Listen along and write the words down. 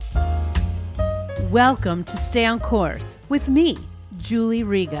Welcome to Stay on Course with me, Julie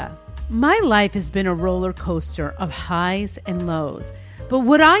Riga. My life has been a roller coaster of highs and lows, but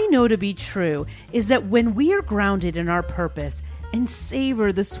what I know to be true is that when we are grounded in our purpose and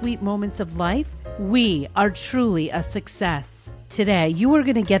savor the sweet moments of life, we are truly a success. Today, you are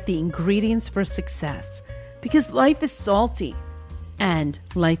going to get the ingredients for success because life is salty and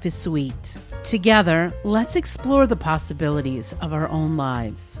life is sweet. Together, let's explore the possibilities of our own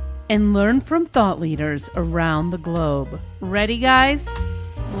lives and learn from thought leaders around the globe. Ready, guys?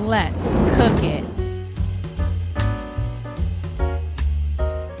 Let's cook it.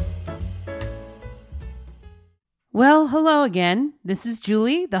 Well, hello again. This is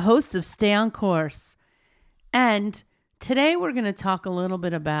Julie, the host of Stay on Course. And today we're going to talk a little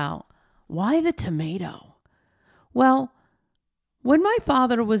bit about why the tomato. Well, when my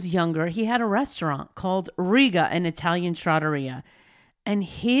father was younger, he had a restaurant called Riga, an Italian trattoria. And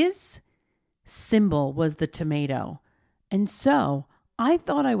his symbol was the tomato. And so I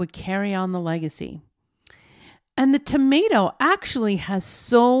thought I would carry on the legacy. And the tomato actually has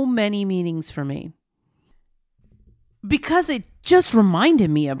so many meanings for me because it just reminded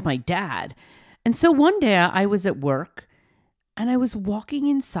me of my dad. And so one day I was at work and I was walking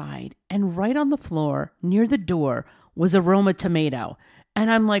inside, and right on the floor near the door was a Roma tomato. And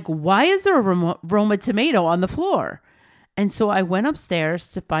I'm like, why is there a Roma tomato on the floor? And so I went upstairs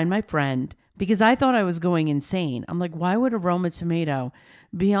to find my friend because I thought I was going insane. I'm like, why would a Roma tomato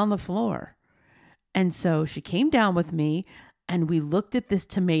be on the floor? And so she came down with me and we looked at this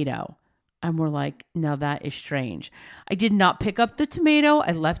tomato and we're like, now that is strange. I did not pick up the tomato.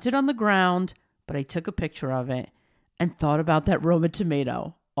 I left it on the ground, but I took a picture of it and thought about that Roma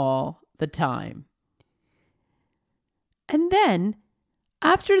tomato all the time. And then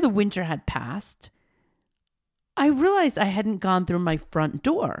after the winter had passed, I realized I hadn't gone through my front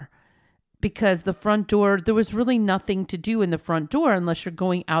door because the front door, there was really nothing to do in the front door unless you're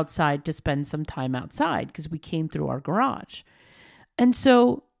going outside to spend some time outside because we came through our garage. And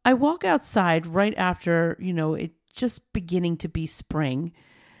so I walk outside right after, it just beginning to be spring.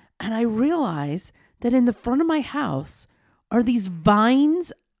 And I realize that in the front of my house are these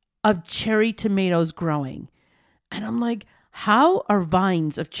vines of cherry tomatoes growing. And I'm like, how are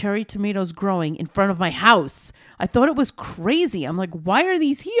vines of cherry tomatoes growing in front of my house? I thought it was crazy. I'm like, why are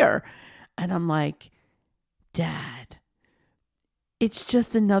these here? And I'm like, Dad, it's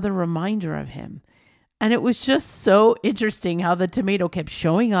just another reminder of him. And it was just so interesting how the tomato kept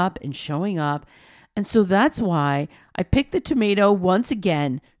showing up and showing up. And so that's why I picked the tomato once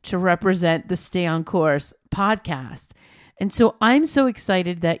again to represent the Stay on Course podcast. And so I'm so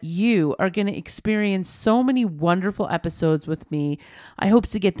excited that you are going to experience so many wonderful episodes with me. I hope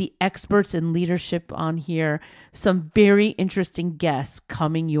to get the experts in leadership on here, some very interesting guests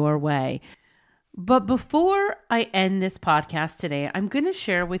coming your way. But before I end this podcast today, I'm going to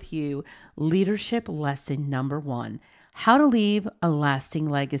share with you leadership lesson number 1, how to leave a lasting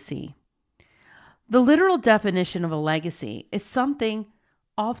legacy. The literal definition of a legacy is something,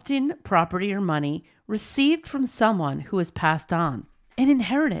 often property or money, received from someone who has passed on, an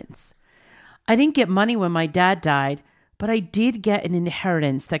inheritance. I didn't get money when my dad died, but I did get an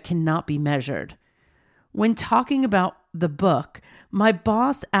inheritance that cannot be measured. When talking about the book, my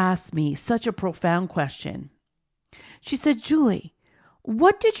boss asked me such a profound question. She said, Julie,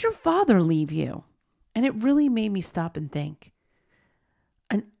 what did your father leave you? And it really made me stop and think.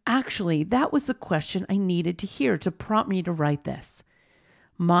 And actually, that was the question I needed to hear to prompt me to write this.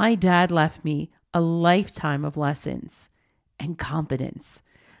 My dad left me a lifetime of lessons and confidence,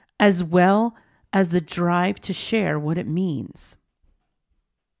 as well as the drive to share what it means.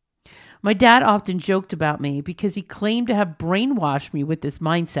 My dad often joked about me because he claimed to have brainwashed me with this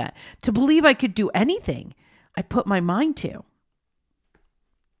mindset to believe I could do anything I put my mind to.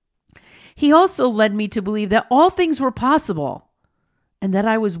 He also led me to believe that all things were possible and that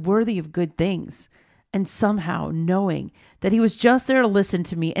I was worthy of good things. And somehow knowing that he was just there to listen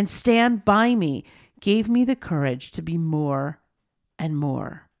to me and stand by me gave me the courage to be more and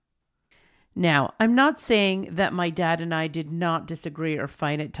more. Now, I'm not saying that my dad and I did not disagree or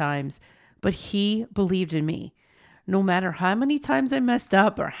fight at times, but he believed in me. No matter how many times I messed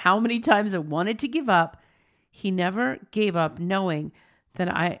up or how many times I wanted to give up, he never gave up knowing that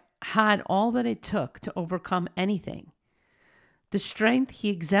I had all that it took to overcome anything. The strength he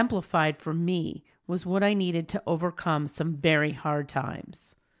exemplified for me was what I needed to overcome some very hard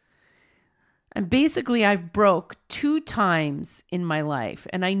times. And basically, I've broke 2 times in my life,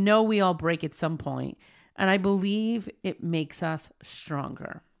 and I know we all break at some point, and I believe it makes us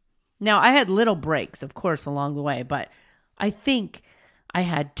stronger. Now, I had little breaks, of course, along the way, but I think I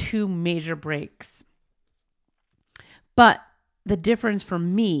had 2 major breaks. But the difference for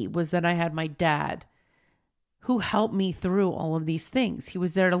me was that I had my dad who helped me through all of these things. He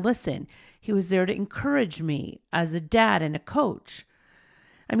was there to listen. He was there to encourage me as a dad and a coach.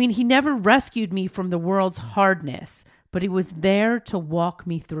 I mean, he never rescued me from the world's hardness, but he was there to walk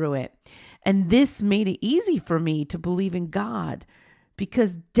me through it. And this made it easy for me to believe in God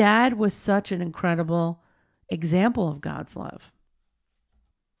because Dad was such an incredible example of God's love.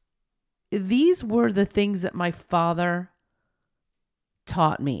 These were the things that my father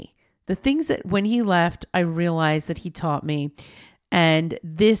taught me. The things that when he left, I realized that he taught me. And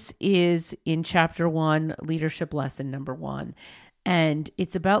this is in chapter 1, leadership lesson number 1. And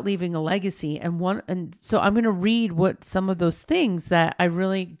it's about leaving a legacy. And so I'm going to read what some of those things that I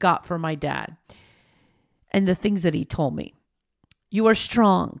really got from my dad and the things that he told me. You are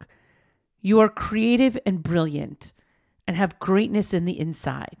strong. You are creative and brilliant and have greatness in the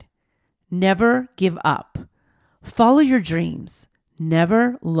inside. Never give up. Follow your dreams.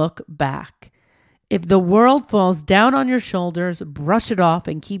 Never look back. If the world falls down on your shoulders, brush it off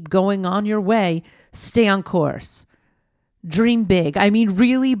and keep going on your way. Stay on course. Dream big. I mean,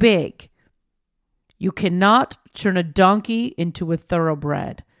 really big. You cannot turn a donkey into a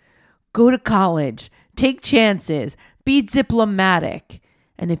thoroughbred. Go to college. Take chances. Be diplomatic.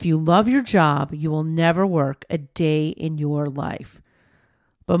 And if you love your job, you will never work a day in your life.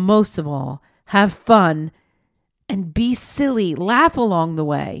 But most of all, have fun and be silly. Laugh along the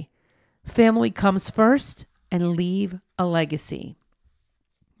way. Family comes first and leave a legacy.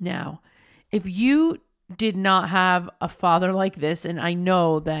 Now, if you did not have a father like this, and I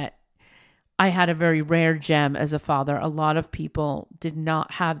know that I had a very rare gem as a father, a lot of people did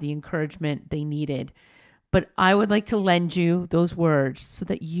not have the encouragement they needed. But I would like to lend you those words so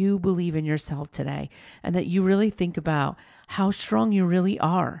that you believe in yourself today and that you really think about how strong you really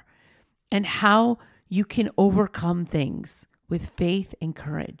are and how you can overcome things with faith and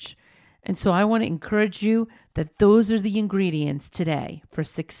courage. And so I want to encourage you that those are the ingredients today for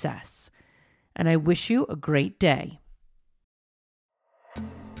success. And I wish you a great day.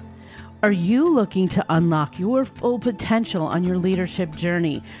 Are you looking to unlock your full potential on your leadership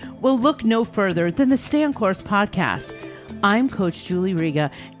journey? Well, look no further than the Stay on Course podcast. I'm Coach Julie Riga,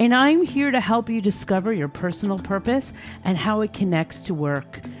 and I'm here to help you discover your personal purpose and how it connects to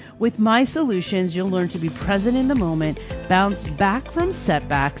work. With my solutions, you'll learn to be present in the moment, bounce back from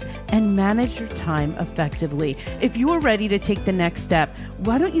setbacks, and manage your time effectively. If you are ready to take the next step,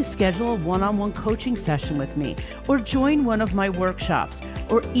 why don't you schedule a one-on-one coaching session with me, or join one of my workshops,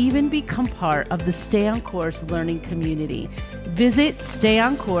 or even become part of the Stay on Course learning community. Visit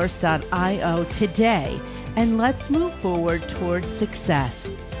stayoncourse.io today, and let's move forward towards success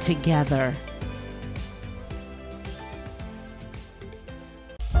together.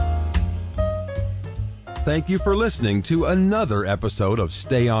 Thank you for listening to another episode of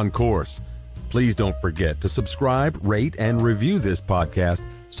Stay on Course. Please don't forget to subscribe, rate, and review this podcast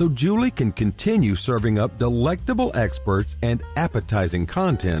so Julie can continue serving up delectable experts and appetizing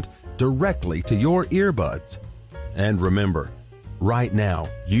content directly to your earbuds. And remember, right now,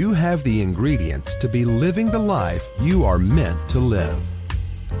 you have the ingredients to be living the life you are meant to live.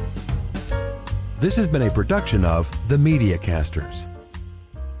 This has been a production of The Media Casters.